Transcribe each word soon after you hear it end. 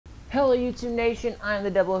Hello YouTube Nation, I'm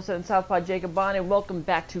the 007 Southpaw Jacob Bond, and welcome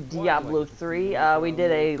back to Diablo 3. We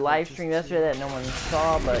did a live stream yesterday that no one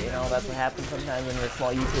saw, but you know, that's what happens sometimes when you're a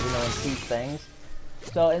small YouTuber, no one sees things.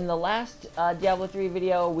 So in the last Diablo 3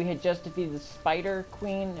 video, we had just defeated the Spider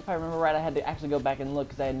Queen. If I remember right, I had to actually go back and look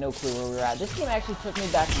because I had no clue where we were at. This game actually took me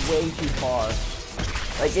back way too far.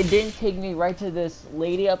 Like, it didn't take me right to this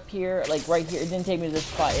lady up here, like right here. It didn't take me to this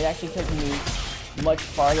spot. It actually took me much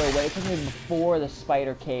farther away. It took me before the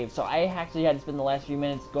spider cave. So I actually had to spend the last few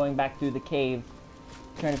minutes going back through the cave,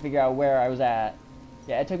 trying to figure out where I was at.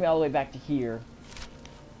 Yeah, it took me all the way back to here.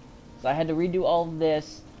 So I had to redo all of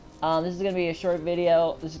this. This is going to be a short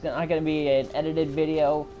video. This is not going to be an edited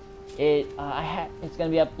video. It's going to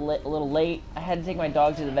be up a little late. I had to take my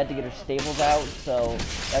dog to the vet to get her staples out, so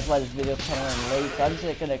that's why this video is coming on late. So I'm just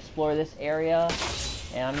going to explore this area,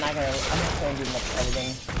 and I'm not going to do much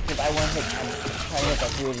editing because I'm trying to hit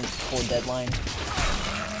that 3 4 deadline.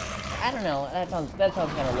 I don't know. That sounds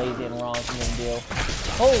kind of lazy and wrong for me to do.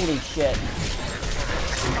 Holy shit!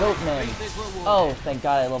 Goatmen. Oh, thank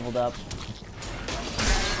God I leveled up.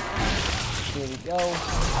 Here we go.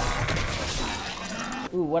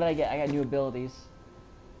 Ooh, what did I get? I got new abilities.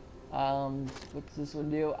 What's this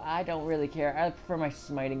one do? I don't really care. I prefer my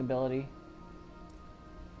smiting ability.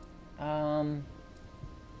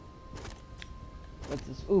 What's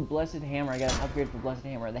this? Ooh, Blessed Hammer. I got an upgrade for Blessed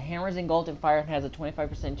Hammer. The hammer is engulfed in fire and has a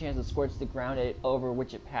 25% chance to scorch the ground over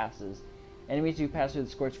which it passes. Enemies who pass through the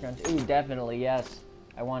scorched ground. Ooh, definitely, yes.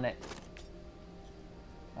 I want it.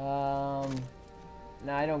 No,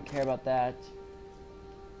 I don't care about that.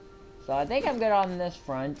 So I think I'm good on this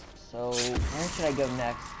front. So where should I go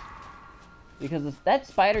next? Because that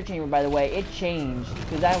spider chamber, by the way, it changed.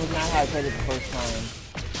 Because that was not how I played it the first time.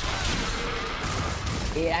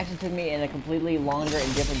 It actually took me in a completely longer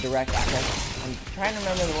and different direction. I'm trying to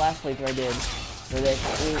remember the last playthrough I did. Where the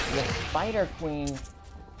Spider Queen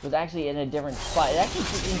was actually in a different spot. It actually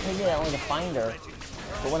took me that long to find her.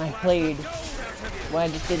 But when I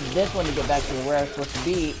just did this one to get back to where I was supposed to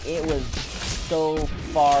be, it was so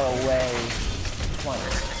far away. Come on.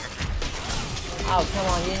 Oh, come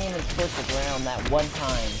on, you didn't even scorch the ground that one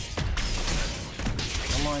time.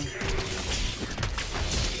 Come on.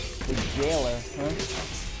 The jailer, huh?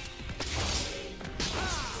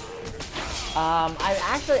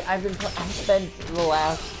 I spent the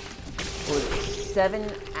last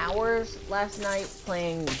 7 hours last night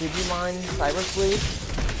playing Digimon Cyber Sleuth,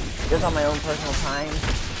 just on my own personal time.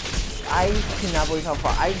 I cannot believe how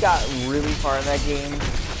far I got. Really far in that game,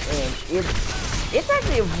 and it's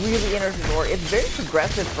actually a really interesting story. It's very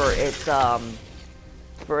progressive for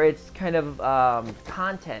its kind of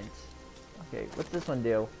content. Okay, what's this one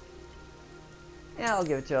do? Yeah, I'll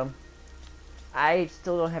give it to him. I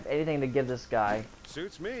still don't have anything to give this guy.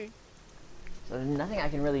 Suits me. So there's nothing I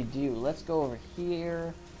can really do. Let's go over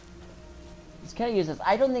here. Let's kind of use this.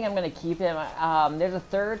 I don't think I'm going to keep him. There's a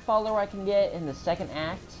third follower I can get in the second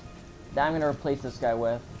act that I'm going to replace this guy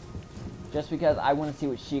with. Just because I want to see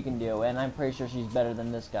what she can do, and I'm pretty sure she's better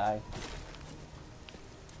than this guy.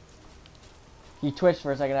 He twitched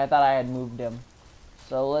for a second. I thought I had moved him.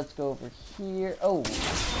 So let's go over here. Oh,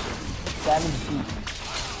 Savage Beast.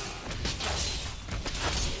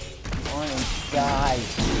 Come on and die.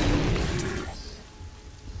 Yes.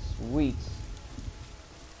 Sweet.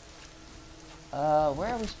 Where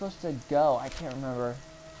are we supposed to go? I can't remember.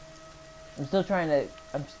 I'm still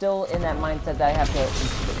in that mindset that I have to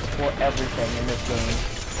explore everything in this game.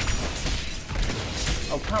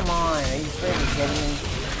 Oh, come on. Are you freaking kidding me?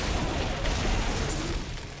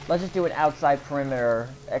 Let's just do an outside perimeter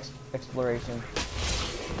exploration.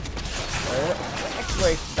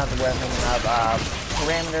 Exploration's not the word I'm thinking of.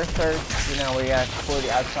 Parameter search, you know, where you have to explore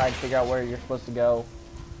the outside, figure out where you're supposed to go.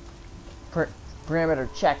 Parameter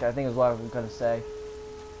check, I think is what I was going to say.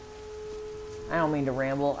 I don't mean to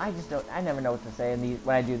ramble. I never know what to say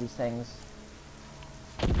when I do these things.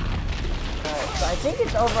 Alright, so I think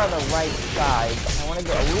it's over on the right side. I want to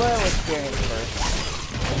get a little experience first.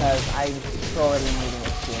 Because I'm sorely needing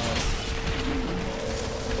experience.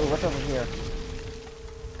 Oh, what's over here?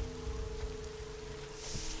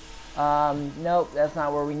 Nope, that's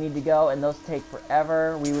not where we need to go, and those take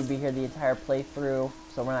forever. We would be here the entire playthrough,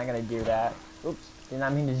 so we're not going to do that. Oops, did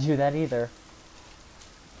not mean to do that either.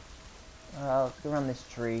 Let's go around this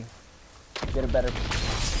tree. Get a better...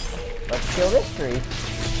 Let's kill this tree.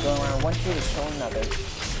 Go around one tree to kill another.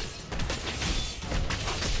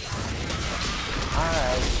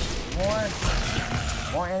 Alright.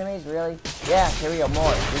 More enemies, really? Yeah, here we go,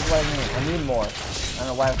 more. This is what I need. I need more. I don't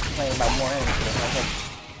know why I was complaining about more enemies.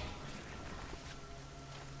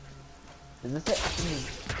 Is this it?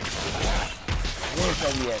 Where should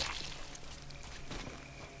I be at?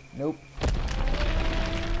 Nope.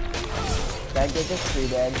 Gotta get this tree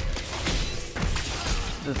dead.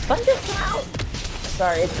 The sun just came out?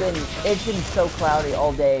 Sorry, it's been so cloudy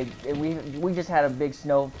all day. We just had a big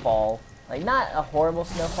snowfall. Like, not a horrible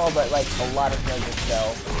snowfall, but like a lot of snow just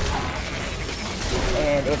fell.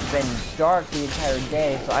 And it's been dark the entire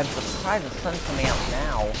day, so I'm surprised the sun's coming out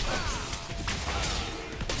now.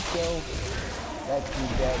 So, that's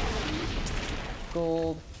dead.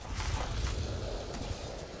 Gold.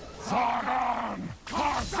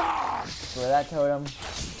 Destroy that totem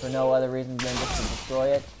for no other reason than just to destroy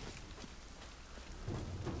it.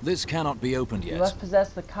 This cannot be opened yet. You must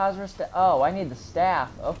possess the khazra staff. Oh, I need the staff.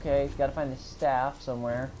 Okay, gotta find the staff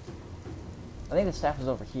somewhere. I think the staff is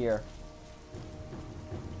over here.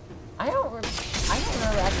 I don't remember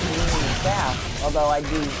actually needing the staff. Although I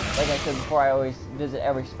do, like I said before, I always visit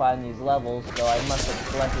every spot in these levels, so I must have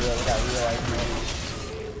selected it without realizing it.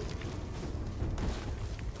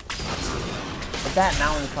 But that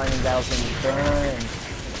mountain climbing battle's gonna be fun.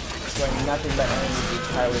 Doing nothing but enemies the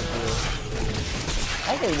entire way through.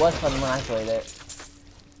 Actually, it was fun when I played it.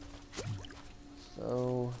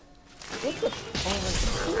 So, I think it's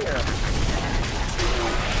over here.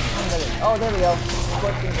 Oh, there we go.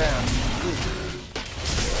 Scorching ground.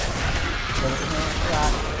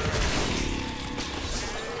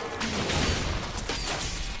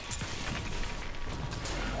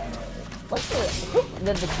 What's the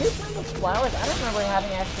cute kind of flowers? I don't remember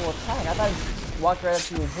having actual attack. I thought it just walked right up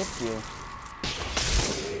to you and hit you.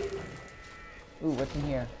 Ooh, what's in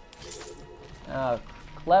here?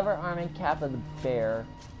 Clever arming cap of the bear.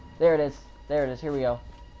 There it is. There it is. Here we go.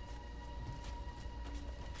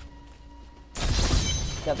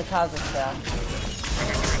 Got the khazra staff.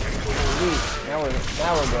 Sweet. Now we're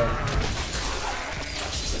good.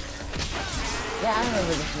 Yeah, I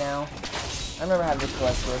remember this now. I remember having this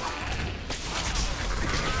collector.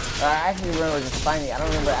 I actually remember just finding it. I don't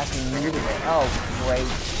remember actually needing it. Oh, great.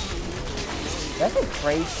 That's a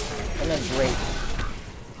great. I meant great.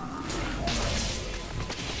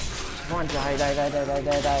 Come on, die. I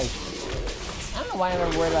don't know why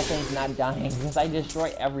I'm worried about things not dying, because I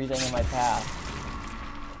destroy everything in my path.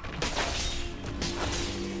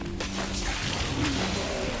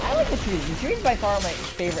 I like the trees. The trees by far are my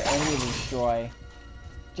favorite enemy to destroy.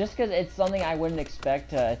 Just because it's something I wouldn't expect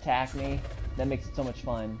to attack me, that makes it so much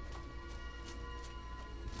fun.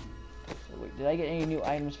 So wait, did I get any new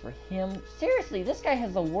items for him? Seriously, this guy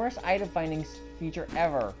has the worst item finding feature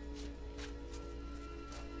ever.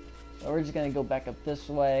 So we're just gonna go back up this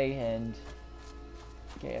way and...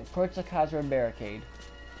 Okay, approach the khazra barricade.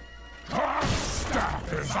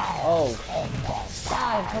 Oh.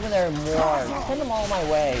 Ah, I'm hoping there are more. Send them all my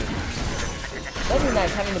way. That'd be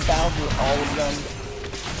nice having to battle through all of them.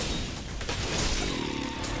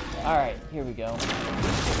 Alright, here we go.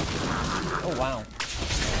 Oh, wow.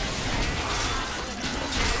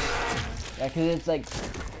 Yeah, because it's like...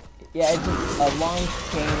 Yeah, it's just a long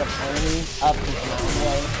chain of enemies up this mountain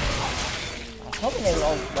way. I was hoping they would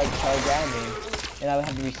all, like, charge at me. And I would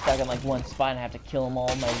have to be stuck in, like, one spot and have to kill them all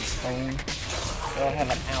on my own. Or I have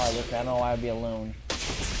an ally with me. I don't know why I'd be alone.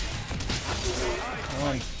 Come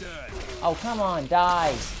on. Oh, come on,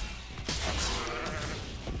 die!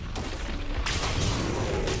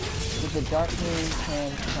 With the Dark Moon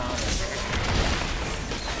and Shaman.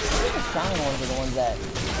 I think the Shaman ones are the ones that...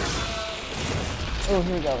 Oh,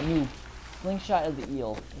 here we go. New Slingshot of the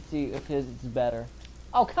Eel. Let's see if his is better.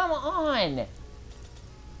 Oh, come on!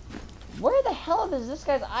 Where the hell is this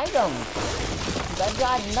guy's item? Because I've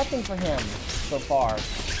got nothing for him so far.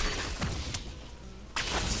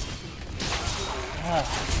 I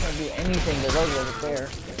can't do anything to those over there.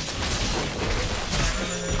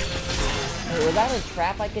 Hey, was that a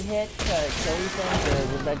trap I could hit to kill these things, or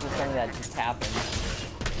was that just something that just happened?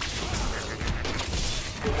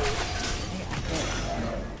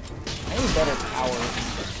 I need better power.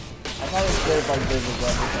 I thought it was good if I did with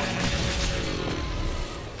everything.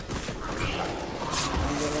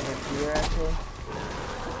 Over here, actually.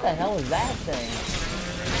 What the hell is that thing?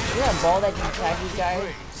 Is there a ball that can attack these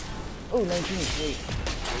guys? Oh, 19, sweet.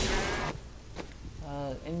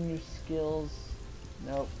 Any new skills?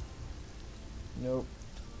 Nope. Nope.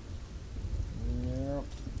 Nope.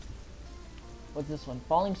 What's this one?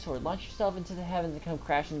 Falling sword. Launch yourself into the heavens and come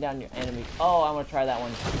crashing down your enemies. Oh, I want to try that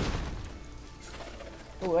one.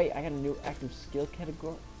 Oh, wait, I got a new active skill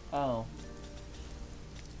category. Oh.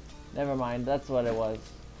 Never mind, that's what it was.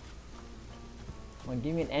 Come on,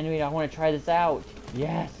 give me an enemy, I want to try this out.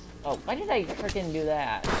 Yes! Oh, why did I freaking do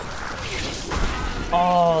that?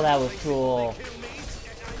 Oh, that was cool.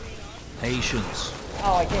 Patience.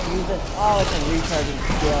 Oh, I can't use it. Oh, it's a recharging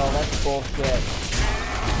skill. That's bullshit.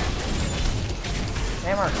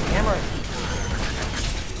 Hammer! Hammer!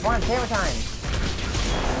 Come on, hammer time!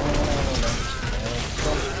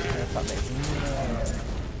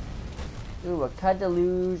 Ooh, a cut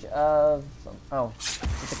deluge of... Oh,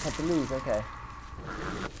 it's a cut deluge, okay.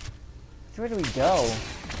 So where do we go?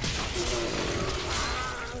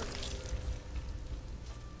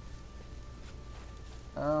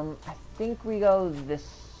 I think we go this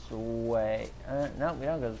way. No, we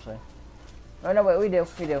don't go this way. Oh, no, wait, we do.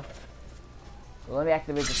 We do. Well, let me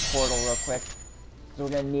activate this portal real quick, because we're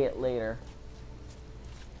going to need it later.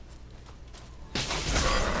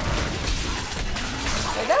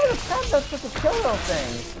 Like, that was a trap that's supposed to kill those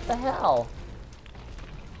things. What the hell?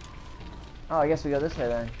 Oh, I guess we go this way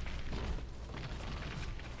then.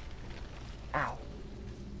 Ow.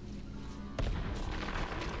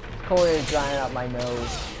 Cold is drying out my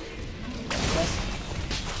nose. I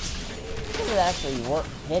think it actually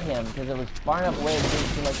hit him, because it was far enough away it didn't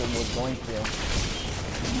seem like it was going to.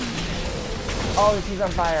 Oh, he's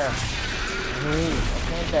on fire. Great. I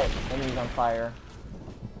can't bet enemy's on fire.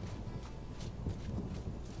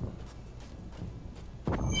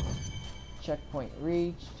 Checkpoint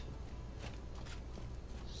reached.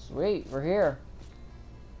 Sweet, we're here.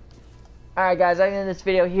 Alright guys, I end this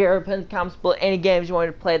video here. Put in the comments below any games you want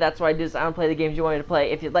me to play. That's what I do, is I don't play the games you want me to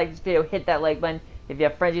play. If you like this video, hit that like button. If you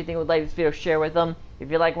have friends you think would like this video, share with them. If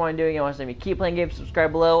you like what I'm doing and want to see me keep playing games,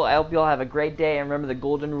 subscribe below. I hope you all have a great day, and remember the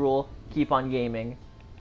golden rule, keep on gaming.